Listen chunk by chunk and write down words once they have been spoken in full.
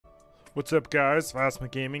What's up guys,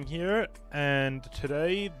 Razmagaming here, and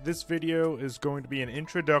today this video is going to be an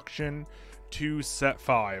introduction to Set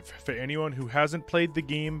 5. For anyone who hasn't played the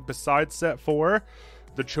game besides Set 4,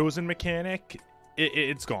 the Chosen mechanic,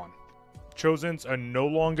 it's gone. Chosens are no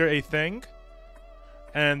longer a thing,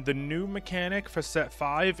 and the new mechanic for Set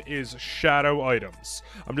 5 is Shadow Items.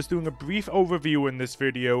 I'm just doing a brief overview in this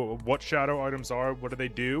video of what Shadow Items are, what do they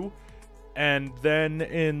do, and then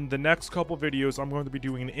in the next couple videos I'm going to be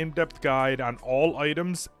doing an in-depth guide on all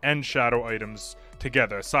items and shadow items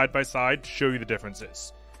together, side by side, to show you the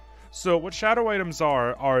differences. So what shadow items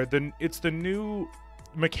it's the new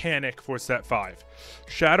mechanic for Set 5.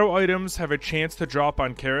 Shadow items have a chance to drop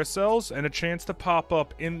on carousels and a chance to pop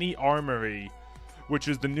up in the Armory, which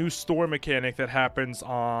is the new store mechanic that happens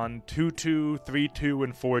on 2-2, 3-2,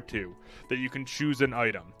 and 4-2, that you can choose an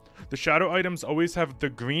item. The shadow items always have the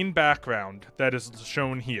green background that is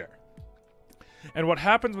shown here. And what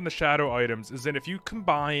happens when the shadow items is that if you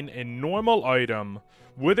combine a normal item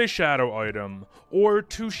with a shadow item, or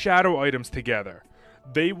two shadow items together,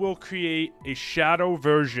 they will create a shadow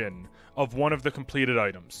version of one of the completed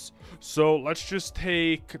items. So let's just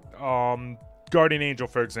take Guardian Angel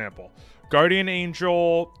for example. Guardian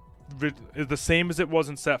Angel is the same as it was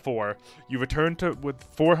in Set 4. You return to with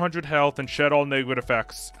 400 health and shed all negative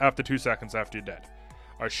effects after 2 seconds after you're dead.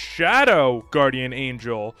 A Shadow Guardian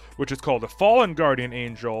Angel, which is called a Fallen Guardian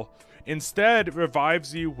Angel, instead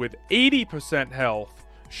revives you with 80% health,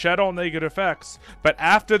 shed all negative effects, but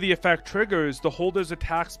after the effect triggers, the holder's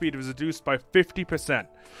attack speed is reduced by 50%.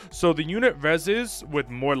 So the unit reses with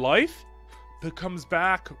more life, but comes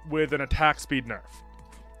back with an attack speed nerf.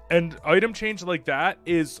 And item change like that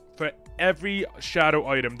is for every shadow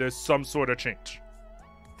item, there's some sort of change.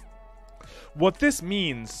 What this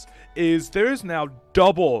means is there's now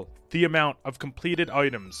double the amount of completed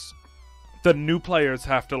items that new players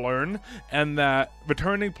have to learn, and that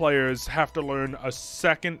returning players have to learn a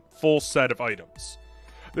second full set of items.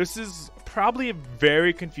 This is probably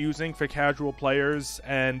very confusing for casual players,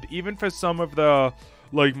 and even for some of the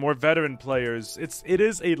more veteran players, it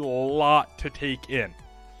is a lot to take in.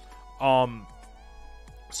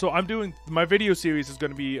 So my video series is going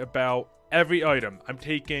to be about every item. I'm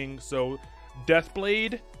taking,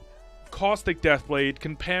 Deathblade, Caustic Deathblade,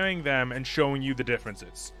 comparing them and showing you the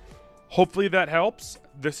differences. Hopefully that helps.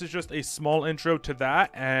 This is just a small intro to that,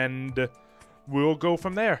 and we'll go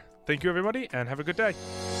from there. Thank you everybody, and have a good day.